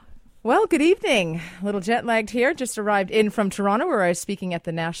Well, good evening. A little jet lagged here. Just arrived in from Toronto, where I was speaking at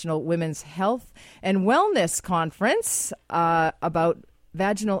the National Women's Health and Wellness Conference about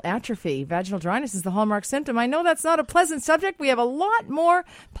vaginal atrophy. Vaginal dryness is the hallmark symptom. I know that's not a pleasant subject. We have a lot more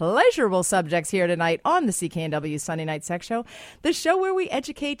pleasurable subjects here tonight on the CKNW Sunday Night Sex Show, the show where we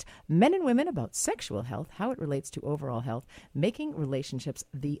educate men and women about sexual health, how it relates to overall health, making relationships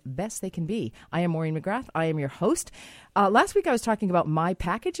the best they can be. I am Maureen McGrath. I am your host. Last week I was talking about my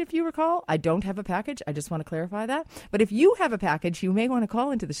package, if you recall. I don't have a package. I just want to clarify that. But if you have a package, you may want to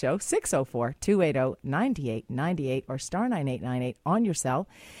call into the show, 604-280-9898 or star 9898 on your cell.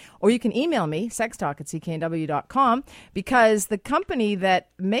 Or you can email me, sextalk@cknw.com, because the company that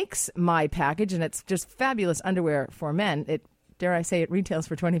makes my package, and it's just fabulous underwear for men, dare I say, it retails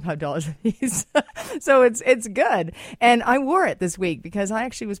for $25 a piece. So it's good. And I wore it this week because I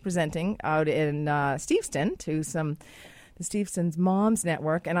actually was presenting out in Steveston to the Steveston's Moms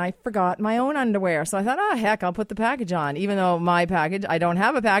Network, and I forgot my own underwear. So I thought, heck, I'll put the package on. Even though my package, I don't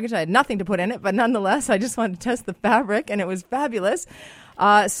have a package. I had nothing to put in it, but nonetheless, I just wanted to test the fabric, and it was fabulous.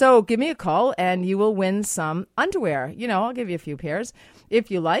 So give me a call, and you will win some underwear. I'll give you a few pairs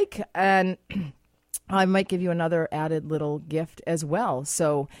if you like, and I might give you another added little gift as well.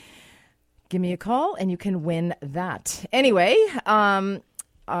 So give me a call and you can win that. Anyway, no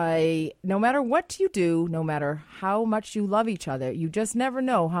matter what you do, no matter how much you love each other, you just never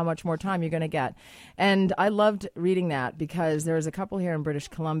know how much more time you're going to get. And I loved reading that because there was a couple here in British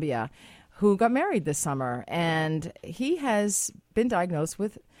Columbia who got married this summer, and he has been diagnosed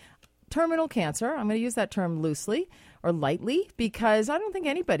with terminal cancer. I'm going to use that term loosely or lightly because I don't think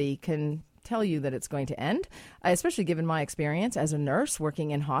anybody can tell you that it's going to end, especially given my experience as a nurse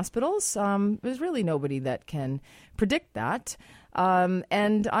working in hospitals. There's really nobody that can predict that.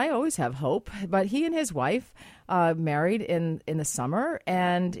 And I always have hope. But he and his wife married in the summer,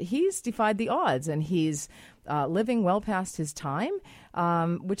 and he's defied the odds, and he's living well past his time,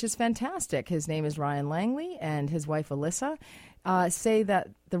 which is fantastic. His name is Ryan Langley, and his wife Alyssa say that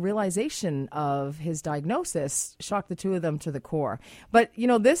the realization of his diagnosis shocked the two of them to the core. But,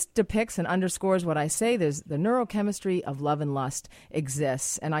 this depicts and underscores what I say. There's the neurochemistry of love and lust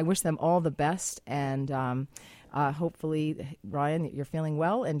exists, and I wish them all the best. And hopefully, Ryan, you're feeling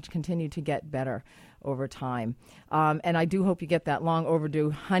well and continue to get better over time. And I do hope you get that long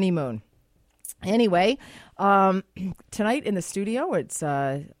overdue honeymoon. Anyway, tonight in the studio,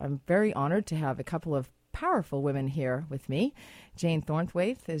 I'm very honored to have a couple of powerful women here with me. Jane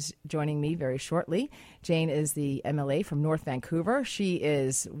Thornthwaite is joining me very shortly. Jane is the MLA from North Vancouver. She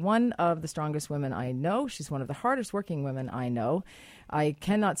is one of the strongest women I know. She's one of the hardest working women I know. I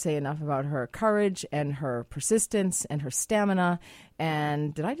cannot say enough about her courage and her persistence and her stamina.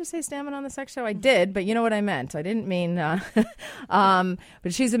 And did I just say stamina on the sex show? I did, but you know what I meant. I didn't mean, but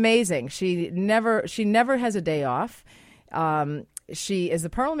she's amazing. She never has a day off. She is the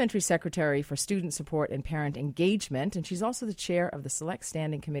Parliamentary Secretary for Student Support and Parent Engagement, and she's also the chair of the Select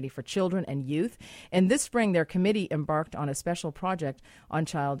Standing Committee for Children and Youth. And this spring, their committee embarked on a special project on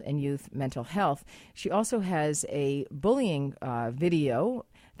child and youth mental health. She also has a bullying video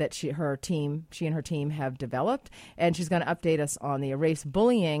that she and her team have developed, and she's going to update us on the Erase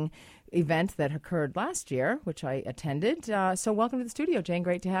Bullying event that occurred last year, which I attended. So welcome to the studio, Jane.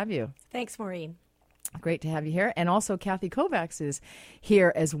 Great to have you. Thanks, Maureen. Great to have you here. And also Kathy Kovacs is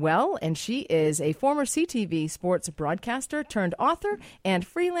here as well. And she is a former CTV sports broadcaster turned author and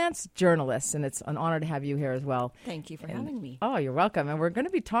freelance journalist. And it's an honor to have you here as well. Thank you for having me. Oh, you're welcome. And we're going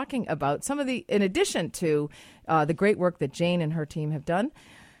to be talking about some of in addition to the great work that Jane and her team have done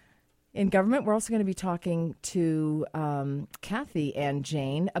in government, we're also going to be talking to Kathy and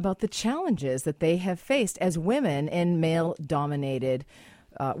Jane about the challenges that they have faced as women in male-dominated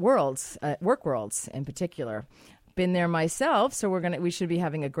worlds, work worlds in particular. Been there myself, so we should be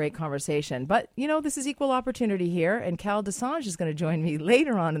having a great conversation. But, this is equal opportunity here, and Cal Desange is going to join me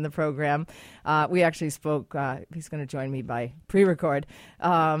later on in the program. We actually spoke, he's going to join me by pre-record,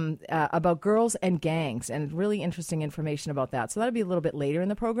 about girls and gangs, and really interesting information about that. So that'll be a little bit later in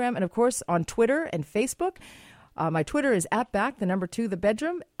the program. And, of course, on Twitter and Facebook, my Twitter is @back2the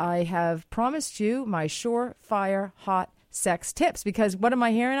bedroom. I have promised you my surefire hot sex tips, because what am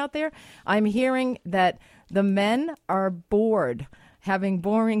I hearing out there? I'm hearing that the men are bored having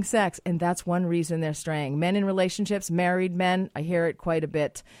boring sex, and that's one reason they're straying. Men in relationships, married men, I hear it quite a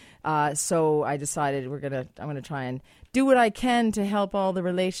bit. So I decided I'm going to try and do what I can to help all the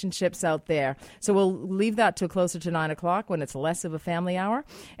relationships out there. So we'll leave that till closer to 9 o'clock when it's less of a family hour.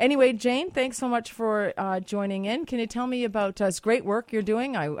 Anyway, Jane, thanks so much for joining in. Can you tell me about this great work you're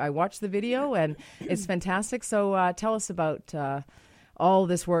doing? I watched the video and it's fantastic. So tell us about all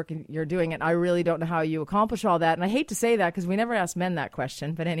this work you're doing, and I really don't know how you accomplish all that. And I hate to say that because we never ask men that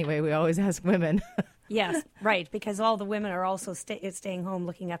question, but anyway, we always ask women. Yes, right, because all the women are also staying home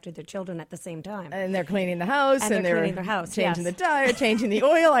looking after their children at the same time. And they're cleaning the house. And they're cleaning their house, changing the tire, changing the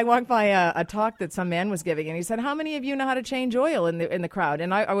oil. I walked by a talk that some man was giving, and he said, how many of you know how to change oil in the crowd?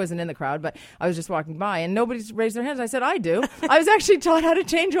 And I wasn't in the crowd, but I was just walking by, and nobody's raised their hands. I said, I do. I was actually taught how to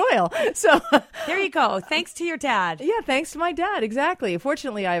change oil. So there you go. Thanks to your dad. Yeah, thanks to my dad, exactly.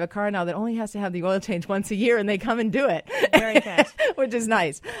 Fortunately, I have a car now that only has to have the oil change once a year, and they come and do it. Very good. Which is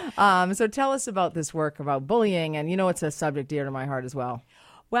nice. So tell us about this work about bullying. And it's a subject dear to my heart as well.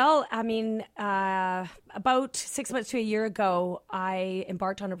 Well, I mean, about 6 months to a year ago, I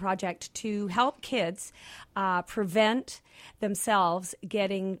embarked on a project to help kids prevent themselves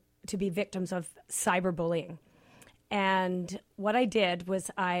getting to be victims of cyberbullying. And what I did was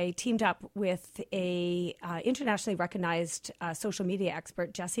I teamed up with a internationally recognized social media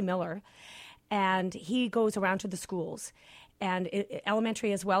expert, Jesse Miller, and he goes around to the schools, and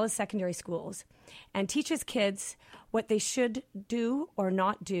elementary as well as secondary schools, and teaches kids what they should do or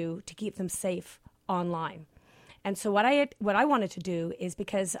not do to keep them safe online. And so what I wanted to do is,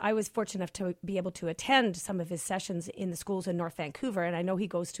 because I was fortunate enough to be able to attend some of his sessions in the schools in North Vancouver, and I know he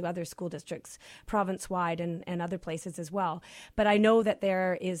goes to other school districts province-wide and other places as well, but I know that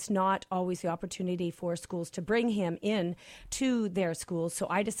there is not always the opportunity for schools to bring him in to their schools. So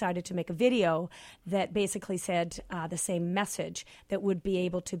I decided to make a video that basically said the same message that would be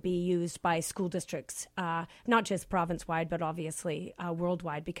able to be used by school districts, not just province-wide, but obviously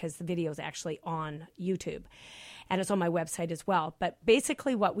worldwide, because the video is actually on YouTube. And it's on my website as well. But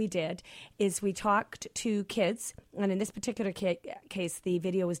basically what we did is we talked to kids, and in this particular case, the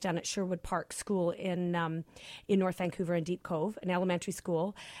video was done at Sherwood Park School in North Vancouver in Deep Cove, an elementary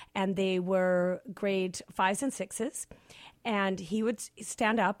school, and they were grade 5s and 6s. And he would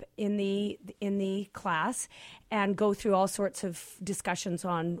stand up in the class and go through all sorts of discussions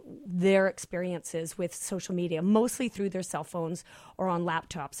on their experiences with social media, mostly through their cell phones or on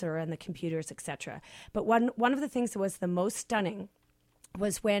laptops or on the computers, etc. But one of the things that was the most stunning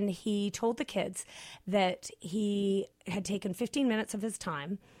was when he told the kids that he had taken 15 minutes of his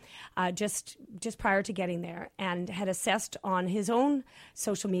time just prior to getting there, and had assessed on his own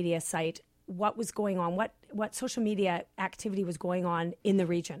social media site what was going on, what social media activity was going on in the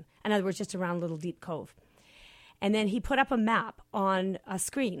region. In other words, just around Little Deep Cove. And then he put up a map on a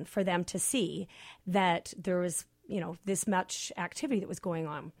screen for them to see that there was, this much activity that was going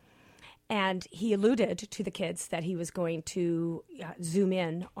on. And he alluded to the kids that he was going to zoom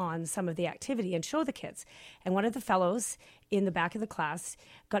in on some of the activity and show the kids. And one of the fellows in the back of the class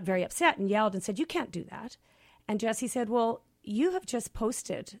got very upset and yelled and said, "You can't do that." And Jesse said, "Well, you have just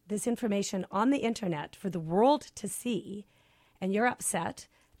posted this information on the internet for the world to see, and you're upset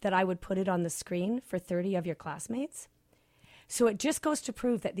that I would put it on the screen for 30 of your classmates?" So it just goes to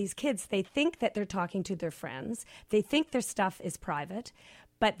prove that these kids, they think that they're talking to their friends. They think their stuff is private,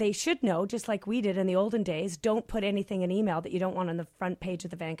 but they should know, just like we did in the olden days, don't put anything in email that you don't want on the front page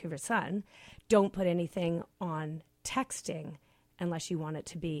of the Vancouver Sun. Don't put anything on texting unless you want it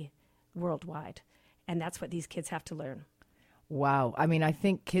to be worldwide. And that's what these kids have to learn. Wow. I mean, I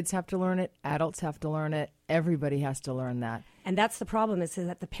think kids have to learn it. Adults have to learn it. Everybody has to learn that. And that's the problem, is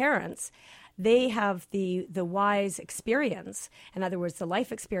that the parents, they have the wise experience, in other words, the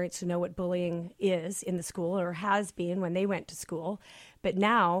life experience to know what bullying is in the school, or has been when they went to school. But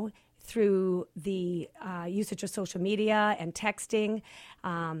now, through the usage of social media and texting,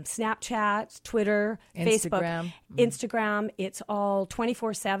 Snapchat, Twitter, Facebook, Instagram, it's all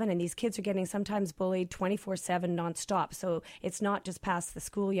 24/7, and these kids are getting sometimes bullied 24/7 nonstop. So it's not just past the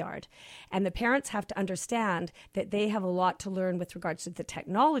schoolyard. And the parents have to understand that they have a lot to learn with regards to the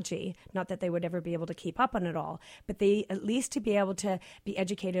technology, not that they would ever be able to keep up on it all, but they at least to be able to be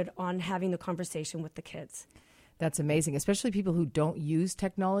educated on having the conversation with the kids. That's amazing, especially people who don't use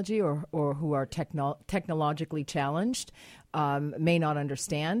technology or who are technologically challenged may not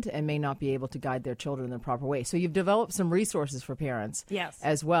understand and may not be able to guide their children in the proper way. So you've developed some resources for parents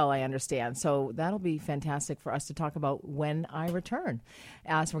as well, I understand. So that'll be fantastic for us to talk about when I return.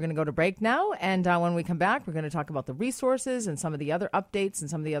 So we're going to go to break now, and when we come back, we're going to talk about the resources and some of the other updates and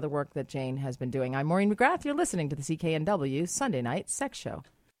some of the other work that Jane has been doing. I'm Maureen McGrath. You're listening to the CKNW Sunday Night Sex Show.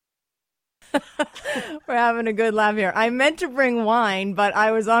 We're having a good laugh here. I meant to bring wine, but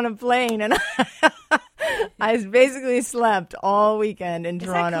I was on a plane and I basically slept all weekend in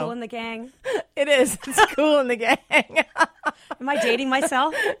Toronto. Is that cool in the gang? It is. It's cool in the gang. Am I dating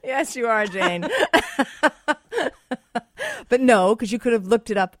myself? Yes, you are, Jane. But no, because you could have looked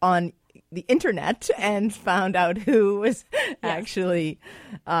it up on the internet and found out who was actually.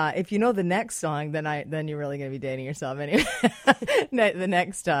 If you know the next song, then you're really going to be dating yourself anyway. The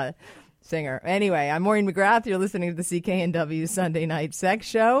next singer. Anyway, I'm Maureen McGrath. You're listening to the CKNW Sunday Night Sex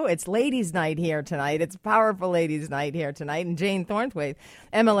Show. It's Ladies' Night here tonight. It's powerful Ladies' Night here tonight. And Jane Thornthwaite,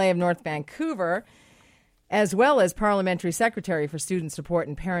 MLA of North Vancouver, as well as Parliamentary Secretary for Student Support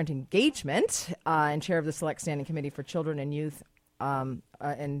and Parent Engagement and Chair of the Select Standing Committee for Children and Youth and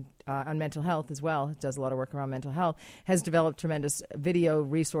on mental health as well, does a lot of work around mental health, has developed tremendous video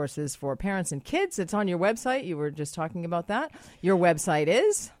resources for parents and kids. It's on your website. You were just talking about that. Your website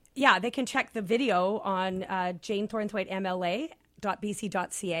is? Yeah, they can check the video on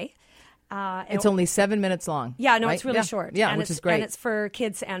janethornthwaiteMLA.bc.ca. It's only 7 minutes long. Yeah, no, right? it's really short. Yeah, and which is great. And it's for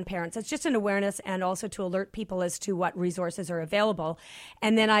kids and parents. It's just an awareness and also to alert people as to what resources are available.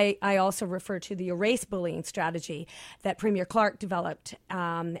 And then I also refer to the Erase Bullying strategy that Premier Clark developed,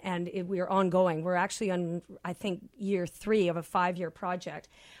 and we are ongoing. We're actually on, I think, year 3 of a 5-year project,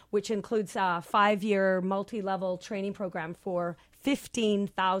 which includes a 5-year multi-level training program for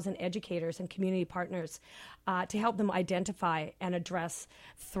 15,000 educators and community partners to help them identify and address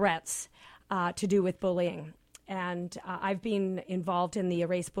threats to do with bullying. And I've been involved in the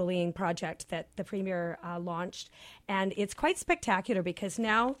Erase Bullying project that the Premier launched. And it's quite spectacular because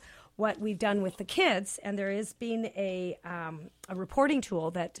now what we've done with the kids, and there has been a reporting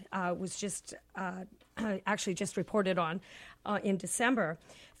tool that was just actually just reported on in December.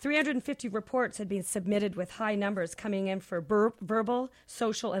 350 reports had been submitted with high numbers coming in for verbal,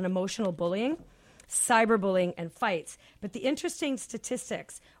 social, and emotional bullying, cyberbullying, and fights. But the interesting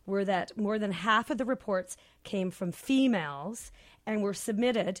statistics were that more than half of the reports came from females and were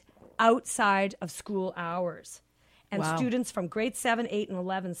submitted outside of school hours. And students from grade 7, 8, and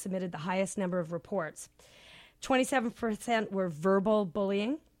 11 submitted the highest number of reports. 27% were verbal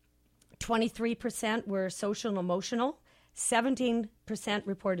bullying, 23% were social and emotional, 17%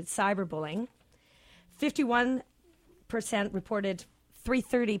 reported cyberbullying, 51% reported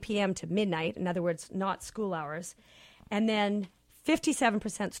 3:30 p.m. to midnight, in other words, not school hours, and then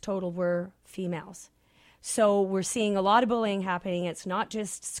 57% total were females. So we're seeing a lot of bullying happening. It's not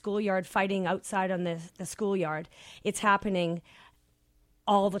just schoolyard fighting outside on the schoolyard. It's happening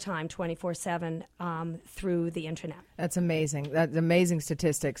all the time, 24/7, through the internet. That's amazing. That's amazing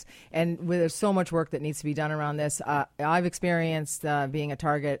statistics. And there's so much work that needs to be done around this. I've experienced being a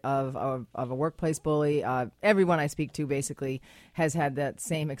target of a workplace bully. Everyone I speak to basically has had that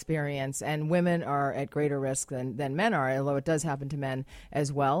same experience. And women are at greater risk than men are, although it does happen to men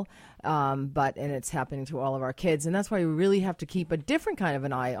as well. And it's happening to all of our kids. And that's why we really have to keep a different kind of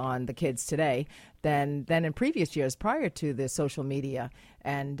an eye on the kids today than in previous years prior to the social media.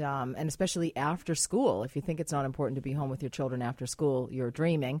 And especially after school. If you think it's not important to be home with your children after school, you're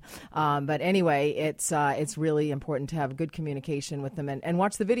dreaming. But anyway, it's really important to have good communication with them and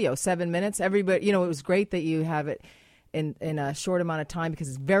watch the video. 7 minutes. Everybody, it was great that you have it in a short amount of time because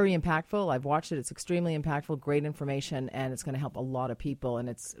it's very impactful. I've watched it. It's extremely impactful, great information, and it's going to help a lot of people. And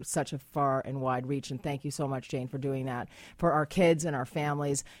it's such a far and wide reach. And thank you so much, Jane, for doing that for our kids and our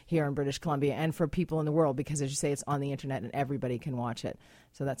families here in British Columbia and for people in the world because, as you say, it's on the internet and everybody can watch it.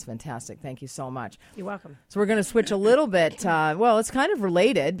 So that's fantastic. Thank you so much. You're welcome. So we're going to switch a little bit. It's kind of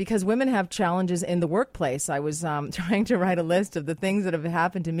related because women have challenges in the workplace. I was trying to write a list of the things that have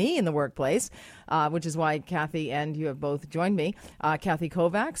happened to me in the workplace, which is why Kathy and you have both joined me. Kathy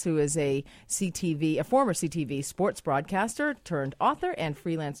Kovacs, who is a former CTV sports broadcaster turned author and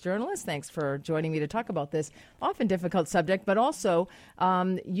freelance journalist. Thanks for joining me to talk about this often difficult subject, but also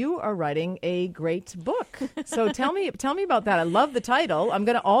you are writing a great book. So tell me about that. I love the title. I'm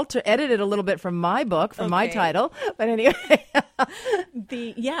going to edit it a little bit from my book, from my title. But anyway.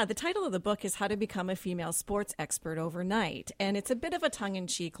 The title of the book is How to Become a Female Sports Expert Overnight. And it's a bit of a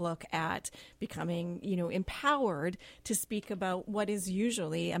tongue-in-cheek look at becoming, empowered to speak about what is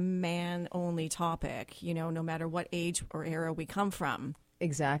usually a man-only topic, no matter what age or era we come from.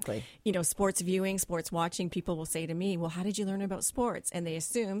 Exactly. Sports viewing, sports watching, people will say to me, well, how did you learn about sports? And they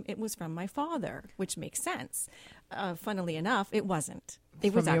assume it was from my father, which makes sense. Funnily enough, it wasn't.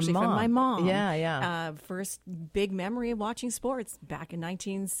 It was actually from my mom. Yeah. First big memory of watching sports back in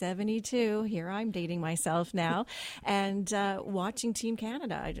 1972. Here I'm dating myself now. And watching Team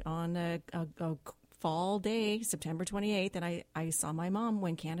Canada on a fall day, September 28th, and I saw my mom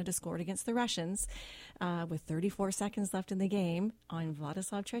when Canada scored against the Russians with 34 seconds left in the game on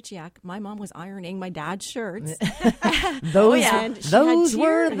Vladislav Tretiak. My mom was ironing my dad's shirts. Those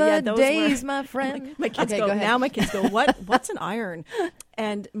were the days, my friend. My kids go, now my kids go, what's an iron?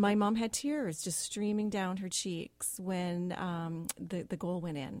 And my mom had tears just streaming down her cheeks when the goal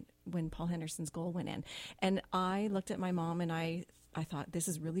went in, when Paul Henderson's goal went in. And I looked at my mom and I thought, this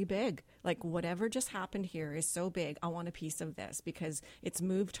is really big. Like, whatever just happened here is so big. I want a piece of this because it's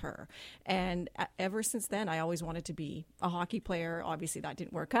moved her. And ever since then, I always wanted to be a hockey player. Obviously, that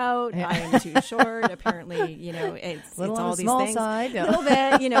didn't work out. I am too short. Apparently, it's all these things. Side, a little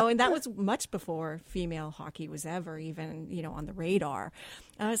bit, and that was much before female hockey was ever even, on the radar.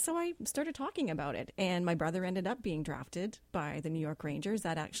 So I started talking about it. And my brother ended up being drafted by the New York Rangers.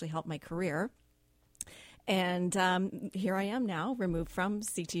 That actually helped my career. And here I am now, removed from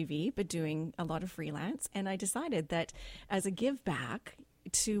CTV, but doing a lot of freelance. And I decided that as a give back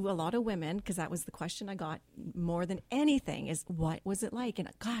to a lot of women, because that was the question I got more than anything, is what was it like? And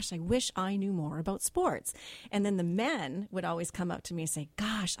gosh, I wish I knew more about sports. And then the men would always come up to me and say,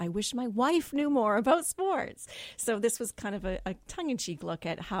 gosh, I wish my wife knew more about sports. So this was kind of a tongue-in-cheek look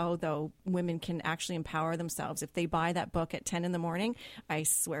at how, though, women can actually empower themselves. If they buy that book at 10 in the morning, I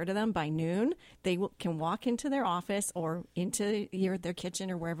swear to them, by noon, they can walk into their office or into their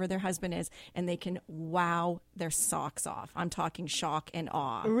kitchen or wherever their husband is, and they can wow their socks off. I'm talking shock and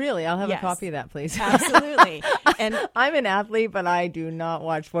awe. Really? I'll have Yes. a copy of that, please. Absolutely. And I'm an athlete, but I do not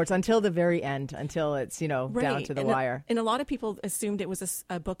watch sports until the very end, until it's, down to the wire. And a lot of people assumed it was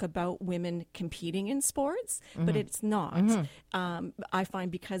a book about women competing in sports, but it's not. I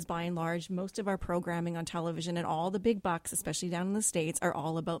find because by and large, most of our programming on television and all the big bucks, especially down in the States, are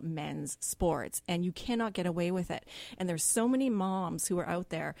all about men's sports, and you cannot get away with it. And there's so many moms who are out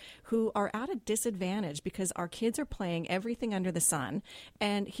there who are at a disadvantage because our kids are playing everything under the sun.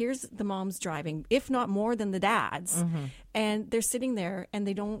 And here's the moms driving, if not more than the dads. And they're sitting there and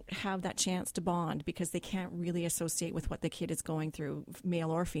they don't have that chance to bond because they can't really associate with what the kid is going through,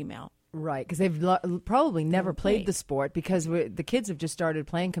 male or female. Right, because they've probably never played the sport because the kids have just started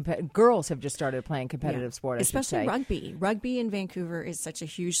playing, girls have just started playing competitive sport, I especially should say. rugby. Rugby in Vancouver is such a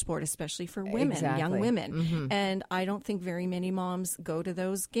huge sport, especially for women, young women. And I don't think very many moms go to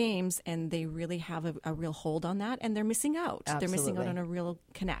those games and they really have a real hold on that, and they're missing out. Absolutely. They're missing out on a real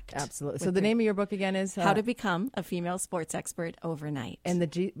connect. Absolutely. So the name of your book again is? How to Become a Female Sports Expert Overnight. And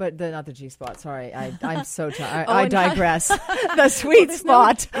not the G spot. Sorry, I'm so tired. I digress. The sweet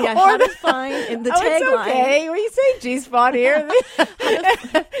spot. How to find in the tagline. It's okay. Well, you say G spot here.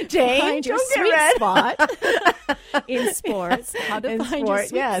 Jane, find your don't get sweet red. spot in sports. How to find your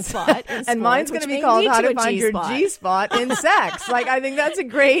sweet spot in sports. And mine's going to be called How to Find Your G Spot in Sex. Like, I think that's a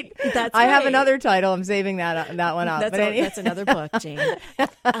great. I have another title. I'm saving that one up. That's another book, Jane.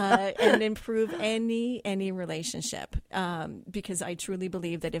 And improve any relationship, because I truly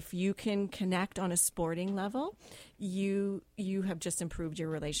believe that if you can connect on a sporting level, you have just improved your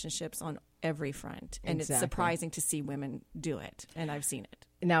relationships on every front. And Exactly. It's surprising to see women do it, and I've seen it.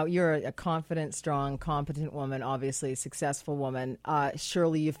 Now, you're a confident, strong, competent woman, obviously a successful woman.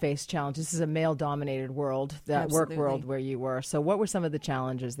 Surely you faced challenges. This is a male-dominated world, that Absolutely. work world where you were. So what were some of the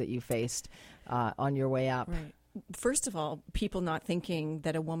challenges that you faced on your way up? Right. First of all, people not thinking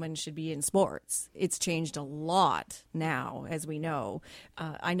that a woman should be in sports. It's changed a lot now, as we know.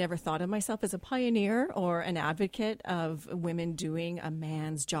 I never thought of myself as a pioneer or an advocate of women doing a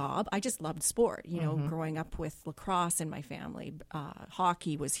man's job. I just loved sport. Growing up with lacrosse in my family,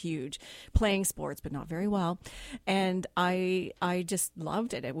 hockey was huge. Playing sports, but not very well. And I just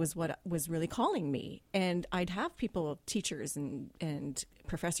loved it. It was what was really calling me. And I'd have people, teachers and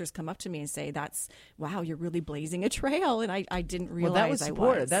professors come up to me and say, wow, you're really blazing a trail. And I didn't realize that was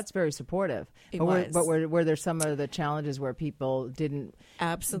supportive. I was. That's very supportive. Was. But were there some of the challenges where people didn't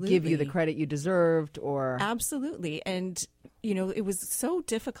give you the credit you deserved? Or Absolutely. And, it was so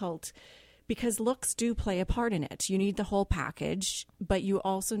difficult because looks do play a part in it. You need the whole package, but you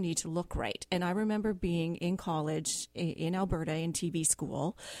also need to look right. And I remember being in college in Alberta in TV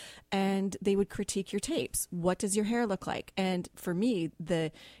school, and they would critique your tapes. What does your hair look like? And for me,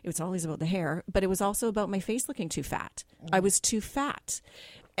 it was always about the hair, but it was also about my face looking too fat. I was too fat.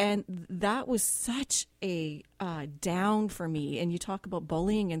 And that was such a down for me. And you talk about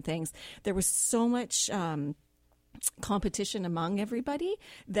bullying and things. There was so much competition among everybody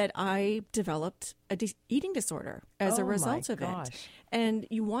that I developed a eating disorder as a result of it. And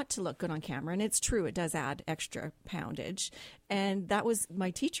you want to look good on camera, and it's true, it does add extra poundage. And that was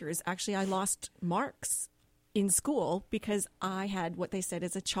my teachers. Actually, I lost marks in school because I had what they said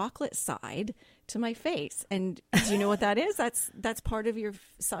is a chocolate side to my face. And do you know what that is? That's part of your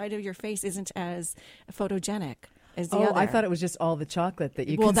side of your face isn't as photogenic as the other. I thought it was just all the chocolate that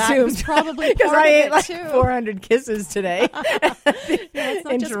you well, consumed. that was probably because part I of ate it like too. 400 kisses today It's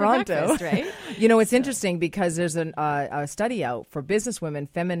not in just for Toronto. breakfast, right? You know, it's interesting because there's a study out for business women.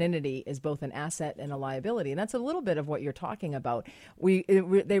 Femininity is both an asset and a liability, and that's a little bit of what you're talking about.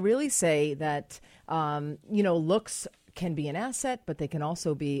 They really say that looks can be an asset, but they can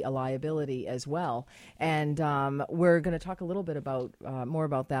also be a liability as well. And we're going to talk a little bit about more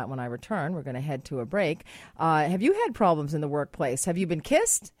about that when I return. We're going to head to a break. Have you had problems in the workplace? Have you been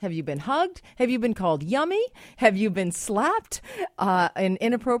kissed? Have you been hugged? Have you been called yummy? Have you been slapped in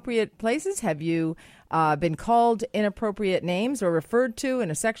inappropriate places? Have you been called inappropriate names or referred to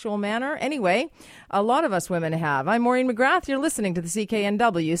in a sexual manner? Anyway, a lot of us women have. I'm Maureen McGrath. You're listening to the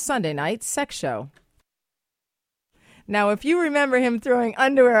CKNW Sunday Night Sex Show. Now, if you remember him throwing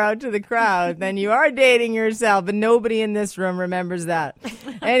underwear out to the crowd, then you are dating yourself, and nobody in this room remembers that.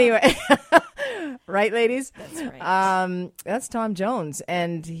 Anyway, right, ladies? That's right. That's Tom Jones,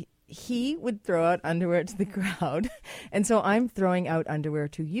 and he would throw out underwear to the crowd, and so I'm throwing out underwear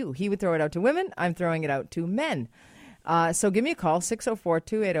to you. He would throw it out to women. I'm throwing it out to men. So give me a call,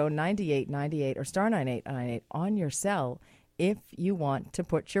 604-280-9898 or star 9898 on your cell if you want to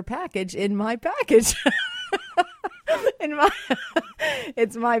put your package in my package.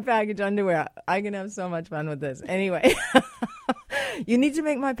 It's my package underwear. I can have so much fun with this. Anyway, you need to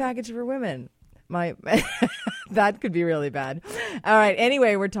make my package for women. That could be really bad. All right.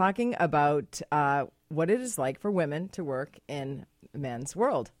 Anyway, we're talking about what it is like for women to work in men's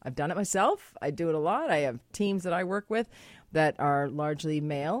world. I've done it myself. I do it a lot. I have teams that I work with that are largely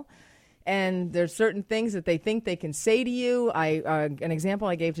male. And there's certain things that they think they can say to you. An example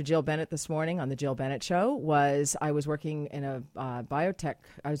I gave to Jill Bennett this morning on the Jill Bennett Show was I was working in a biotech.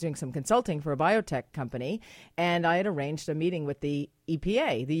 I was doing some consulting for a biotech company, and I had arranged a meeting with the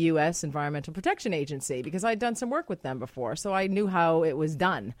EPA, the U.S. Environmental Protection Agency, because I'd done some work with them before, so I knew how it was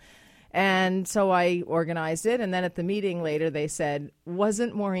done. And so I organized it. And then at the meeting later, they said,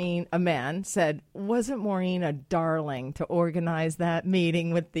 wasn't Maureen a darling to organize that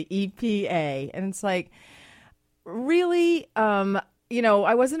meeting with the EPA? And it's like, really?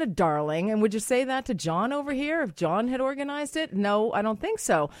 I wasn't a darling. And would you say that to John over here if John had organized it? No, I don't think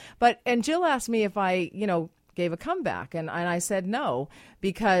so. And Jill asked me if I, gave a comeback. And I said no,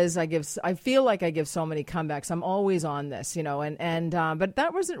 because I feel like I give so many comebacks. I'm always on this, but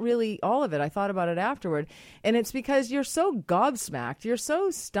that wasn't really all of it. I thought about it afterward. And it's because you're so gobsmacked. You're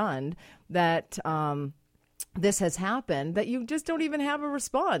so stunned that, this has happened that you just don't even have a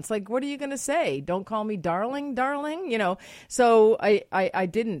response. Like, what are you going to say? Don't call me darling. So I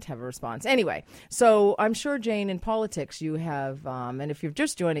didn't have a response. Anyway, so I'm sure, Jane, in politics you have, and if you're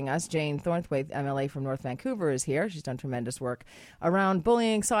just joining us, Jane Thornthwaite, MLA from North Vancouver, is here. She's done tremendous work around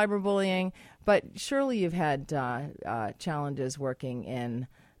bullying, cyberbullying, but surely you've had challenges working in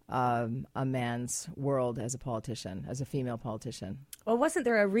a man's world as a politician, as a female politician. Well, wasn't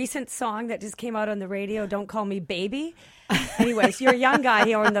there a recent song that just came out on the radio, Don't Call Me Baby? Anyways, you're a young guy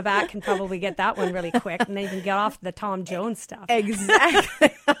here in the back, can probably get that one really quick, and then you can get off the Tom Jones stuff. Exactly.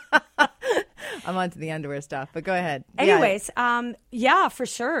 I'm onto the underwear stuff, but go ahead. Anyways, yeah, for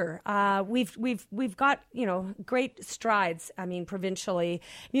sure. We've got, great strides. I mean, provincially,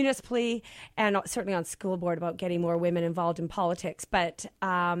 municipally, and certainly on school board about getting more women involved in politics. But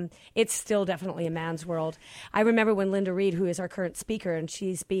it's still definitely a man's world. I remember when Linda Reid, who is our current speaker, and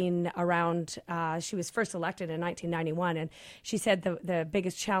she's been around, she was first elected in 1991, and she said the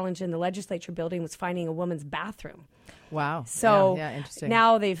biggest challenge in the legislature building was finding a woman's bathroom. Wow. So yeah, interesting.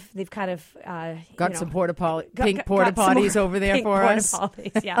 now they've kind of got some pink porta potties over there for us.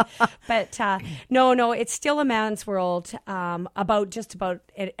 Potties, yeah. But no, it's still a man's world about just about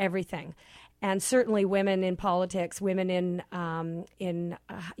everything. And certainly women in politics, women in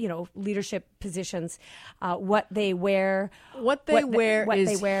leadership positions, what they wear,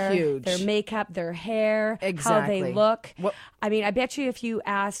 is huge. Their makeup, their hair, exactly. how they look. I mean, I bet you if you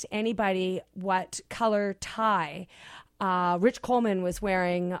asked anybody what color tie Rich Coleman was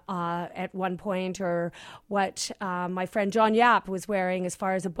wearing at one point, or what my friend John Yap was wearing as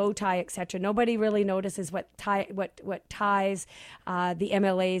far as a bow tie, etc. Nobody really notices what ties the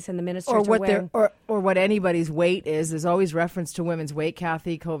MLAs and the ministers or what are wearing. or what anybody's weight is. There's always reference to women's weight.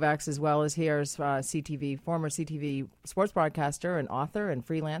 Kathy Kovacs, as well as here, is former CTV sports broadcaster and author and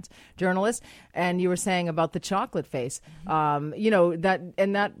freelance journalist. And you were saying about the chocolate face,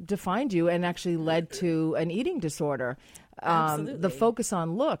 that defined you and actually led to an eating disorder. Absolutely. The focus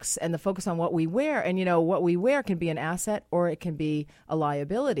on looks and the focus on what we wear. And, what we wear can be an asset or it can be a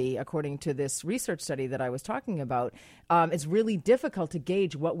liability, according to this research study that I was talking about. It's really difficult to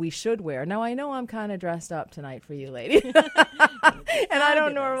gauge what we should wear. Now, I know I'm kind of dressed up tonight for you, lady. And I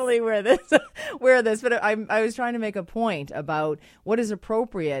don't normally wear this, but I was trying to make a point about what is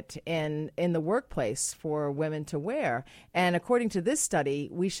appropriate in the workplace for women to wear. And according to this study,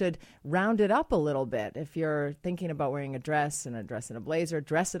 we should round it up a little bit. If you're thinking about wearing a dress and a blazer,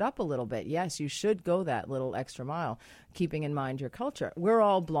 dress it up a little bit. Yes, you should go that little extra mile, keeping in mind your culture. We're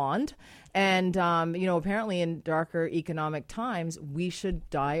all blonde. And, apparently in darker economic times, we should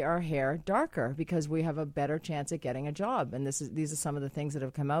dye our hair darker because we have a better chance at getting a job. And these are some of the things that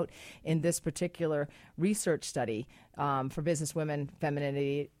have come out in this particular research study for business women,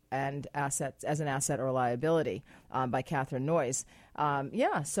 femininity, and assets as an asset or liability by Catherine Noyes.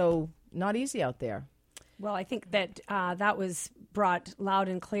 So not easy out there. Well, I think that that was brought loud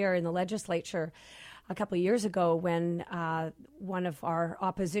and clear in the legislature a couple of years ago when one of our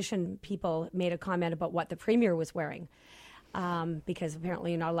opposition people made a comment about what the premier was wearing, because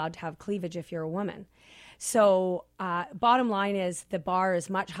apparently you're not allowed to have cleavage if you're a woman. So bottom line is the bar is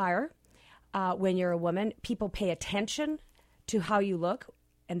much higher when you're a woman. People pay attention to how you look,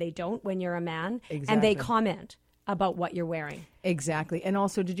 and they don't when you're a man. Exactly. And they comment about what you're wearing. Exactly. And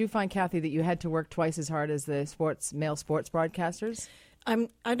also, did you find, Kathy, that you had to work twice as hard as the male sports broadcasters?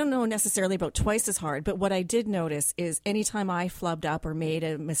 I don't know necessarily about twice as hard, but what I did notice is anytime I flubbed up or made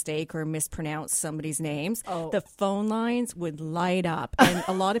a mistake or mispronounced somebody's names, the phone lines would light up. And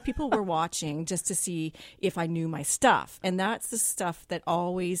a lot of people were watching just to see if I knew my stuff. And that's the stuff that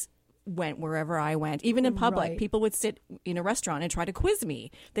always went wherever I went. Even in public, Right. people would sit in a restaurant and try to quiz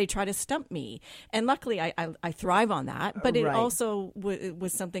me. They try to stump me. And luckily, I thrive on that. But it Right. also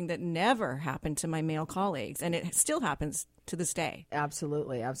was something that never happened to my male colleagues. And it still happens to this day.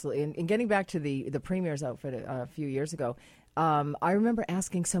 Absolutely, absolutely. And getting back to the premier's outfit a few years ago, I remember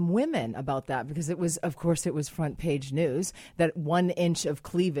asking some women about that because it was front page news that 1 inch of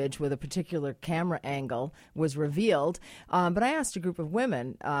cleavage with a particular camera angle was revealed. But I asked a group of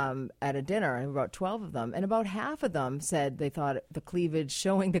women at a dinner, about 12 of them, and about half of them said they thought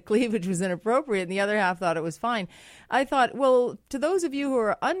showing the cleavage was inappropriate, and the other half thought it was fine. I thought, well, to those of you who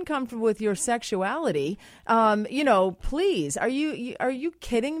are uncomfortable with your sexuality, please, are you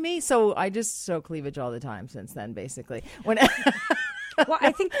kidding me? So I just show cleavage all the time since then, basically. Well,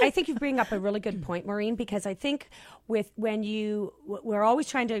 I think you bring up a really good point, Maureen, because I think we're always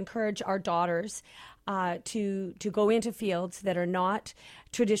trying to encourage our daughters to go into fields that are not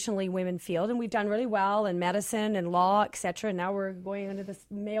traditionally women field, and we've done really well in medicine and law, etc. Now we're going into this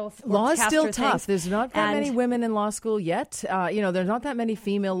male sportscaster law is still things. tough. There's not that many women in law school yet. There's not that many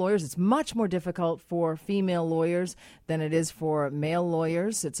female lawyers. It's much more difficult for female lawyers than it is for male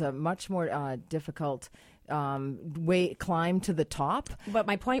lawyers. It's a much more difficult climb to the top. But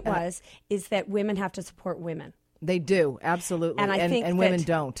my point is that women have to support women. They do, absolutely. And I think and women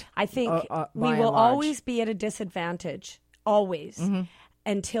don't. I think by we and will large. always be at a disadvantage, always,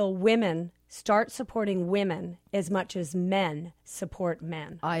 until women start supporting women as much as men support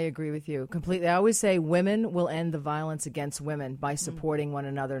men. I agree with you completely. I always say women will end the violence against women by supporting one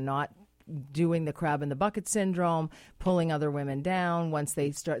another, not doing the crab in the bucket syndrome, pulling other women down. Once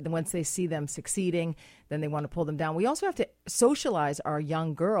they see them succeeding, then they want to pull them down. We also have to socialize our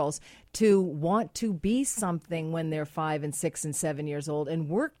young girls to want to be something when they're 5 and 6 and 7 years old and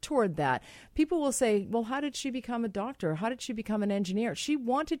work toward that. People will say, well, how did she become a doctor? How did she become an engineer? She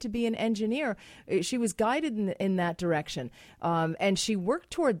wanted to be an engineer. She was guided in that direction. And she worked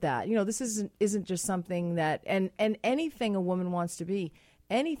toward that. This isn't just something that, and anything a woman wants to be,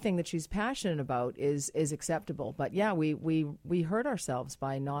 anything that she's passionate about is acceptable. But yeah, we hurt ourselves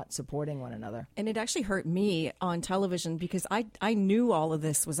by not supporting one another. And it actually hurt me on television because I knew all of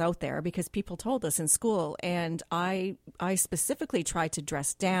this was out there because people told us in school. And I specifically tried to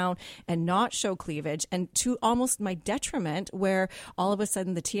dress down and not show cleavage, and to almost my detriment, where all of a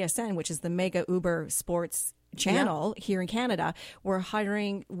sudden the TSN, which is the Mega Uber Sports channel here in Canada, we're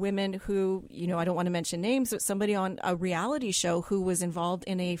hiring women who, I don't want to mention names, but somebody on a reality show who was involved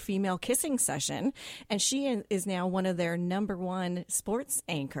in a female kissing session, and she is now one of their #1 sports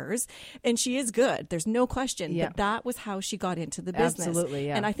anchors, and she is good. There's no question. Yeah. But that was how she got into the business. Absolutely,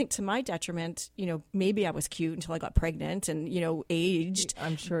 yeah. And I think to my detriment, maybe I was cute until I got pregnant and, aged.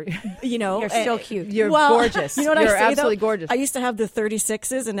 I'm sure. You're still cute. You're gorgeous. You know what You're I say, absolutely though? gorgeous. I used to have the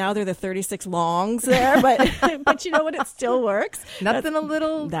 36s, and now they're the 36 longs there, but But you know what? It still works. Nothing a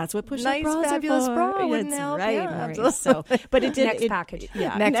little. That's what push-up nice, bras fabulous are for. bra wouldn't That's help. right, Yeah, Marie. So, but it did. Next package.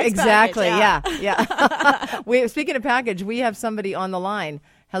 Yeah, Next exactly. Yeah. Speaking of package, we have somebody on the line.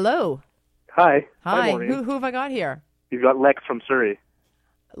 Hello. Hi. Hi. Maureen. Who have I got here? You've got Lex from Surrey.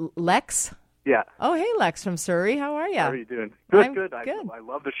 Lex. Yeah. Oh, hey, Lex from Surrey. How are you? How are you doing? Good, I'm good. good. I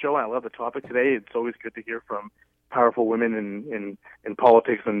love the show and I love the topic today. It's always good to hear from powerful women in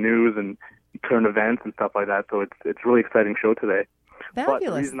politics and news and current events and stuff like that. So it's a really exciting show today.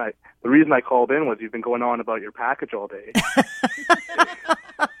 Fabulous. But the reason I called in was you've been going on about your package all day.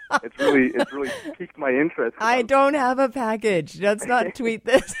 It's really piqued my interest. I don't have a package. Let's not tweet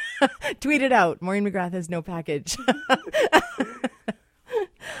this. Tweet it out. Maureen McGrath has no package.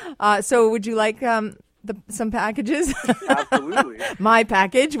 So would you like some packages? Absolutely. My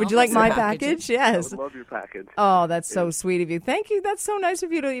package. Would you like my packages. package? Yes. I would love your package. Oh, that's so sweet of you. Thank you. That's so nice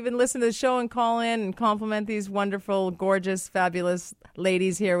of you to even listen to the show and call in and compliment these wonderful, gorgeous, fabulous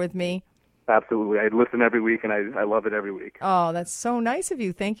ladies here with me. Absolutely. I listen every week and I love it every week. Oh, that's so nice of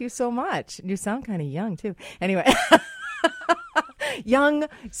you. Thank you so much. You sound kind of young, too. Anyway. Young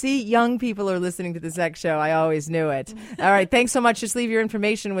people are listening to the Sex Show. I always knew it. All right, thanks so much. Just leave your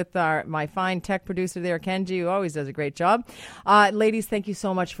information with my fine tech producer there, Kenji, who always does a great job. Ladies, thank you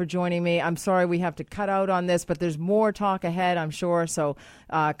so much for joining me. I'm sorry we have to cut out on this, but there's more talk ahead, I'm sure. So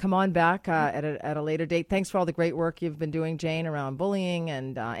come on back at a later date. Thanks for all the great work you've been doing, Jane, around bullying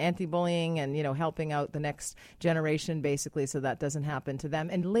and anti-bullying and, helping out the next generation, basically, so that doesn't happen to them.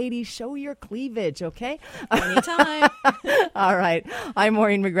 And ladies, show your cleavage, okay? Anytime. All right. I'm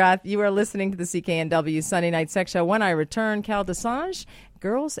Maureen McGrath. You are listening to the CKNW Sunday Night Sex Show. When I return, Cal Desange,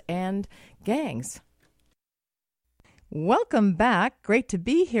 Girls and Gangs. Welcome back. Great to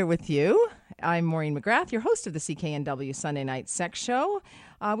be here with you. I'm Maureen McGrath, your host of the CKNW Sunday Night Sex Show.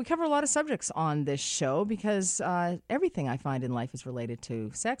 We cover a lot of subjects on this show because everything I find in life is related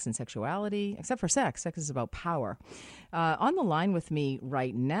to sex and sexuality, except for sex. Sex is about power. On the line with me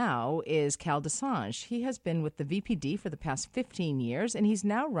right now is Cal Desange. He has been with the VPD for the past 15 years, and he's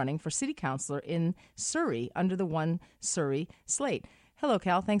now running for city councillor in Surrey under the One Surrey slate. Hello,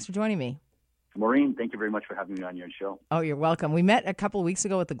 Cal. Thanks for joining me. Maureen, thank you very much for having me on your show. Oh, you're welcome. We met a couple of weeks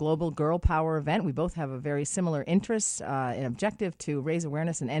ago at the Global Girl Power event. We both have a very similar interest and objective to raise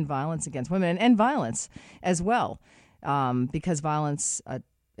awareness and end violence against women and end violence as well, because violence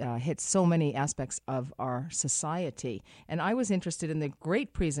hits so many aspects of our society. And I was interested in the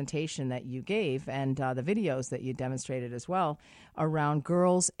great presentation that you gave and the videos that you demonstrated as well around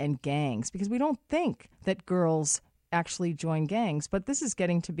girls and gangs, because we don't think that girls actually join gangs, but this is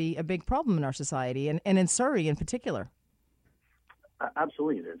getting to be a big problem in our society and in Surrey in particular.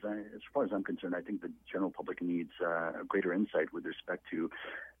 Absolutely it is. As far as I'm concerned, I think the general public needs greater insight with respect to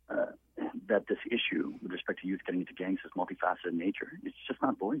that this issue with respect to youth getting into gangs is multifaceted in nature. It's just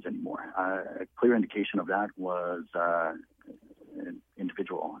not boys anymore. A clear indication of that was an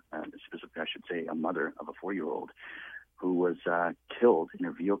individual, specifically I should say a mother of a 4-year-old, who was killed in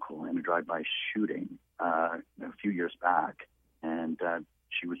her vehicle in a drive-by shooting a few years back. And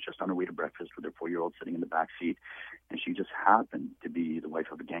she was just on her way to breakfast with her 4-year-old sitting in the back seat, and she just happened to be the wife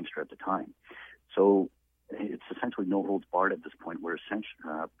of a gangster at the time. So it's essentially no holds barred at this point, where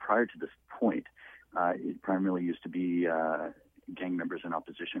prior to this point, it primarily used to be gang members in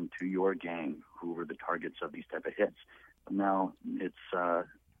opposition to your gang who were the targets of these type of hits. But now it's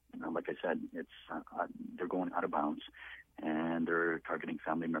like I said, it's they're going out of bounds, and they're targeting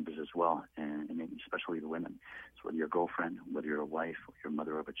family members as well, and especially the women. So whether you're a girlfriend, whether you're a wife, or you're a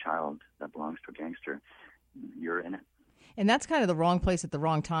mother of a child that belongs to a gangster, you're in it. And that's kind of the wrong place at the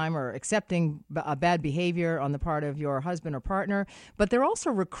wrong time, or accepting bad behavior on the part of your husband or partner. But they're also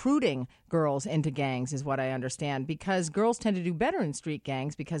recruiting girls into gangs, is what I understand, because girls tend to do better in street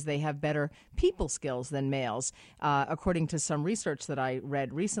gangs because they have better people skills than males, according to some research that I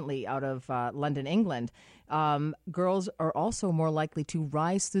read recently out of London, England. Girls are also more likely to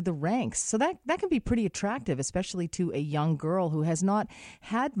rise through the ranks. So that can be pretty attractive, especially to a young girl who has not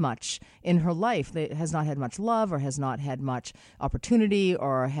had much in her life, that has not had much love or has not had much opportunity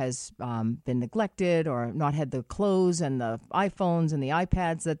or has been neglected or not had the clothes and the iPhones and the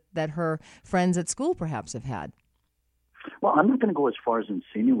iPads that her friends at school perhaps have had. Well, I'm not going to go as far as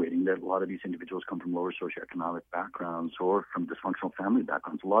insinuating that a lot of these individuals come from lower socioeconomic backgrounds or from dysfunctional family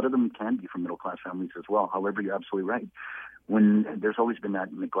backgrounds. A lot of them can be from middle-class families as well. However, you're absolutely right. When there's always been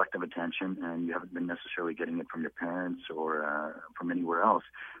that neglect of attention and you haven't been necessarily getting it from your parents or from anywhere else,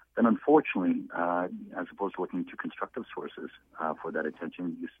 then unfortunately, as opposed to looking to constructive sources for that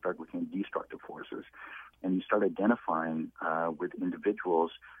attention, you start looking at destructive forces, and you start identifying with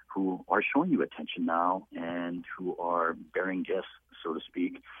individuals who are showing you attention now and who are bearing gifts, so to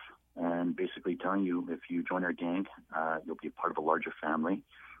speak, and basically telling you if you join our gang, you'll be a part of a larger family.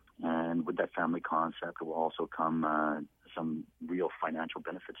 And with that family concept will also come some real financial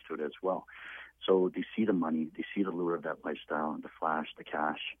benefits to it as well. So they see the money, they see the lure of that lifestyle, the flash, the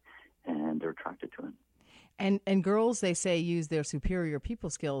cash, and they're attracted to it. And girls, they say, use their superior people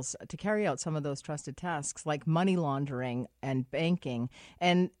skills to carry out some of those trusted tasks like money laundering and banking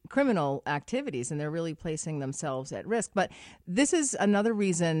and criminal activities, and they're really placing themselves at risk. But this is another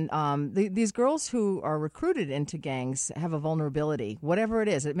reason these girls who are recruited into gangs have a vulnerability, whatever it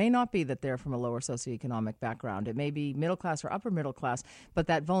is. It may not be that they're from a lower socioeconomic background. It may be middle class or upper middle class, but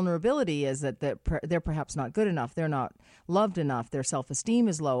that vulnerability is that they're perhaps not good enough. They're not loved enough. Their self-esteem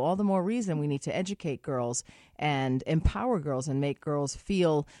is low. All the more reason we need to educate girls and empower girls and make girls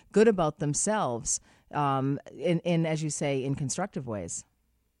feel good about themselves in, as you say, in constructive ways.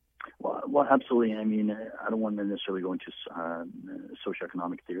 Well, absolutely. I mean, I don't want to necessarily go into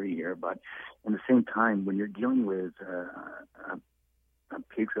socioeconomic theory here, but at the same time, when you're dealing with a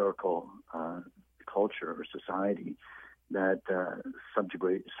patriarchal culture or society that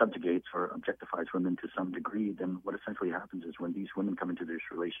subjugates or objectifies women to some degree, then what essentially happens is when these women come into these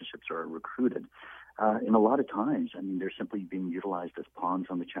relationships or are recruited, in a lot of times, I mean, they're simply being utilized as pawns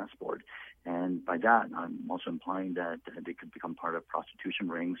on the chessboard. And by that, I'm also implying that they could become part of prostitution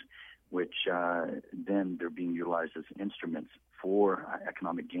rings, which then they're being utilized as instruments for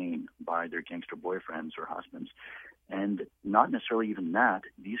economic gain by their gangster boyfriends or husbands. And not necessarily even that,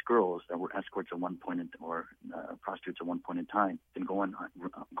 these girls that were escorts at one point or prostitutes at one point in time then go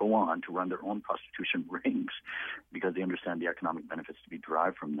on to run their own prostitution rings because they understand the economic benefits to be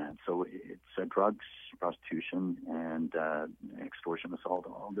derived from that. So it's drugs, prostitution, and extortion, assault.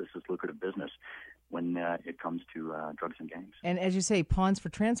 All this is lucrative business when it comes to drugs and gangs. And as you say, pawns for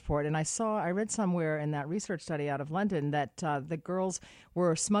transport. And I read somewhere in that research study out of London that the girls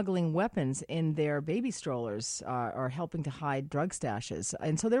were smuggling weapons in their baby strollers or helping to hide drug stashes.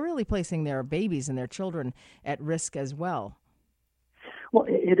 And so they're really placing their babies and their children at risk as well. Well,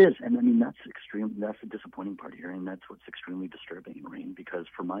 it is, and I mean that's extreme. That's the disappointing part here, and that's what's extremely disturbing, Maureen. Because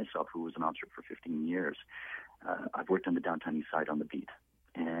for myself, who was an officer for 15 years, I've worked on the downtown east side on the beat,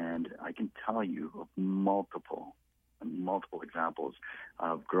 and I can tell you of multiple examples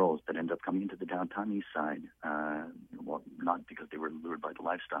of girls that end up coming into the downtown east side. Well, not because they were lured by the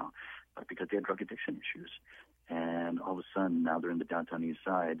lifestyle, but because they had drug addiction issues. And all of a sudden, now they're in the downtown east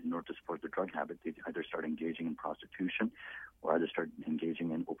side. In order to support their drug habit, they either start engaging in prostitution or either start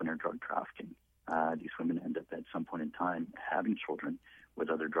engaging in open-air drug trafficking. These women end up at some point in time having children with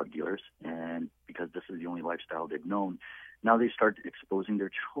other drug dealers. And because this is the only lifestyle they've known, now they start exposing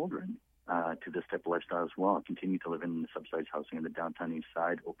their children to this type of lifestyle as well, continue to live in the subsidized housing in the downtown east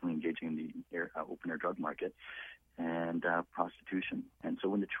side, openly engaging in the open-air drug market and prostitution. And so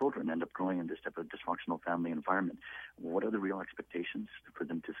when the children end up growing in this type of dysfunctional family environment, what are the real expectations for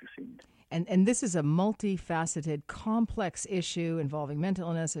them to succeed? And this is a multifaceted, complex issue involving mental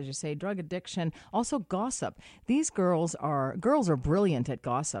illness, as you say, drug addiction, also gossip. These girls are brilliant at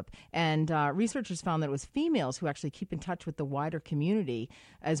gossip. And researchers found that it was females who actually keep in touch with the wider community,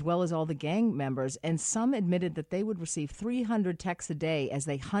 as well as all the gang members. And some admitted that they would receive 300 texts a day as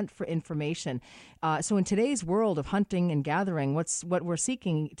they hunt for information. So in today's world of hunting and gathering, what we're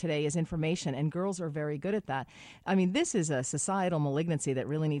seeking today is information, and girls are very good at that. I mean, this is a societal malignancy that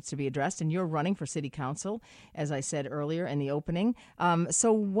really needs to be addressed, and you're running for city council, as I said earlier in the opening.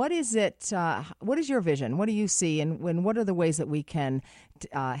 So what is it? What is your vision? What do you see, and what are the ways that we can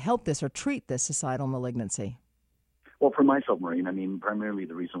help this or treat this societal malignancy? Well, for myself, Maureen, I mean, primarily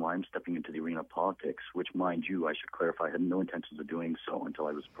the reason why I'm stepping into the arena of politics, which, mind you, I should clarify, I had no intentions of doing so until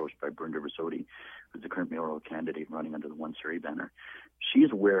I was approached by Brenda Rosodi, who's the current mayoral candidate running under the One Surrey banner. She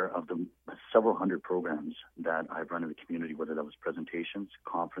is aware of the several hundred programs that I've run in the community, whether that was presentations,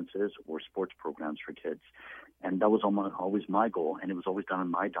 conferences, or sports programs for kids. And that was always my goal, and it was always done on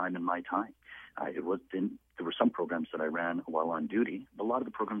my dime and my time. There were some programs that I ran while on duty, but a lot of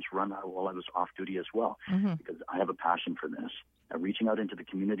the programs were run while I was off duty as well, because I have a passion for this. Reaching out into the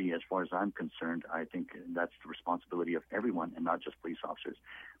community, as far as I'm concerned, I think that's the responsibility of everyone and not just police officers.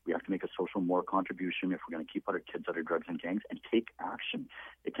 We have to make a social moral contribution if we're going to keep our kids out of drugs and gangs and take action.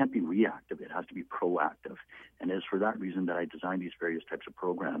 It can't be reactive. It has to be proactive. And it is for that reason that I designed these various types of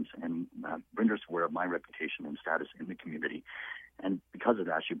programs. And Brenda's aware of my reputation and status in the community. And because of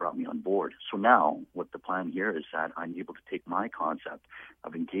that, she brought me on board. So now what the plan here is that I'm able to take my concept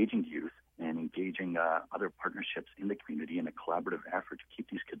of engaging youth and engaging other partnerships in the community in a collaborative effort to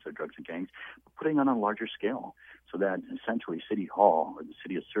keep these kids out of drugs and gangs, but putting on a larger scale so that essentially City Hall or the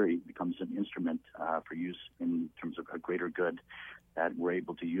City of Surrey becomes an instrument for use in terms of a greater good, that we're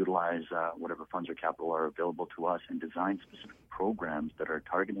able to utilize whatever funds or capital are available to us and design specific programs that are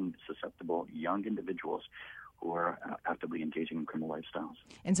targeting susceptible young individuals who are actively engaging in criminal lifestyles.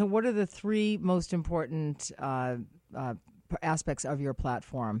 And so what are the three most important aspects of your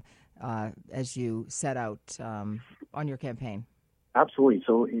platform as you set out on your campaign? Absolutely.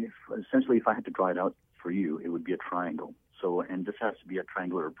 So if I had to draw it out for you, it would be a triangle. And this has to be a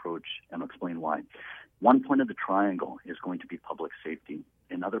triangular approach, and I'll explain why. One point of the triangle is going to be public safety.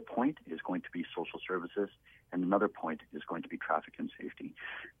 Another point is going to be social services, and another point is going to be traffic and safety.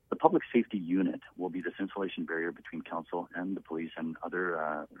 The public safety unit will be this insulation barrier between council and the police and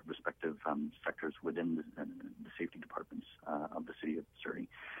other respective sectors within the safety departments of the City of Surrey.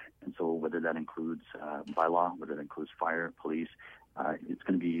 And so whether that includes bylaw, whether that includes fire, police, it's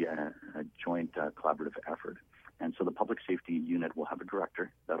going to be a joint collaborative effort. And so the public safety unit will have a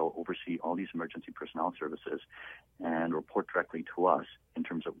director that will oversee all these emergency personnel services and report directly to us in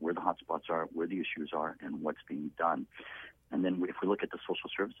terms of where the hotspots are, where the issues are, and what's being done. And then if we look at the Social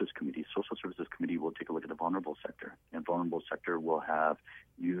Services Committee will take a look at the vulnerable sector. And vulnerable sector will have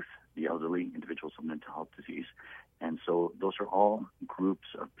youth, the elderly, individuals with mental health disease. And so those are all groups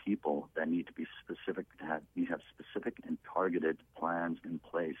of people that need to be specific, have specific and targeted plans in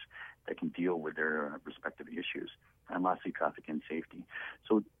place that can deal with their respective issues. And lastly, traffic and safety.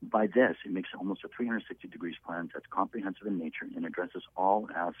 So by this, it makes almost a 360 degrees plan that's comprehensive in nature and addresses all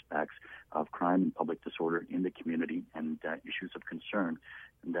aspects of crime and public disorder in the community and issues of concern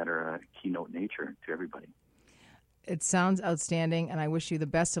that are a keynote nature to everybody. It sounds outstanding, and I wish you the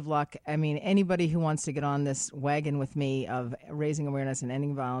best of luck. I mean, anybody who wants to get on this wagon with me of raising awareness and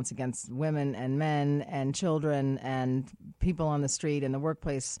ending violence against women and men and children and people on the street, in the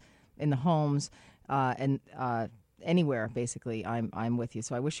workplace, in the homes, and anywhere, basically, I'm with you.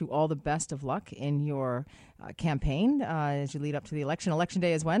 So I wish you all the best of luck in your campaign as you lead up to the election. Election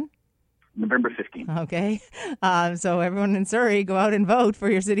day is when? November 15th. Okay. So everyone in Surrey, go out and vote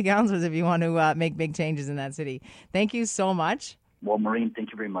for your city councilors if you want to make big changes in that city. Thank you so much. Well, Maureen,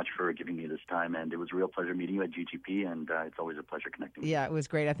 thank you very much for giving me this time, and it was a real pleasure meeting you at GGP, and it's always a pleasure connecting with you. Yeah, it was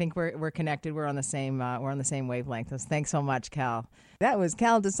great. I think we're connected. We're on the same wavelength. So thanks so much, Cal. That was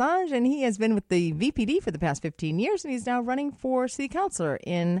Cal Desange, and he has been with the VPD for the past 15 years, and he's now running for city councilor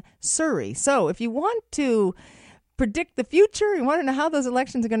in Surrey. So if you want to predict the future, you want to know how those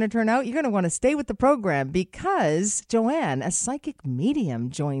elections are going to turn out, you're going to want to stay with the program, because Joanne, a psychic medium,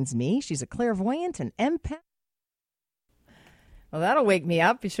 joins me. She's a clairvoyant and empath. Well, that'll wake me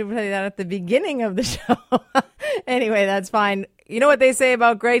up. You should say that at the beginning of the show. Anyway, that's fine. You know what they say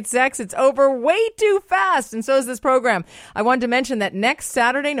about great sex? It's over way too fast, and so is this program. I wanted to mention that next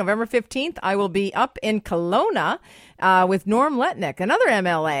Saturday, November 15th, I will be up in Kelowna with Norm Letnick, another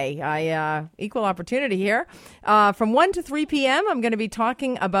MLA. Equal opportunity here. From 1 to 3 p.m., I'm going to be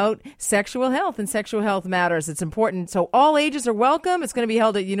talking about sexual health and sexual health matters. It's important. So all ages are welcome. It's going to be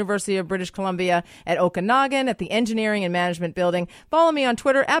held at University of British Columbia at Okanagan at the Engineering and Management Building. Follow me on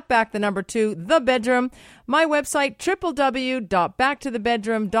Twitter at @back2, The Bedroom. My website,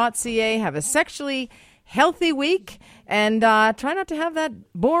 www.backtothebedroom.ca. Have a sexually healthy week, and try not to have that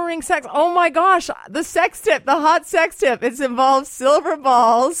boring sex. Oh my gosh, the sex tip, the hot sex tip. It involves silver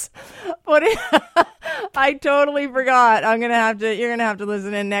balls. I totally forgot. You're gonna have to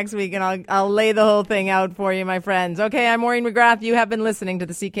listen in next week, and I'll lay the whole thing out for you, my friends. Okay, I'm Maureen McGrath. You have been listening to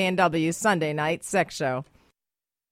the CKNW Sunday Night Sex Show.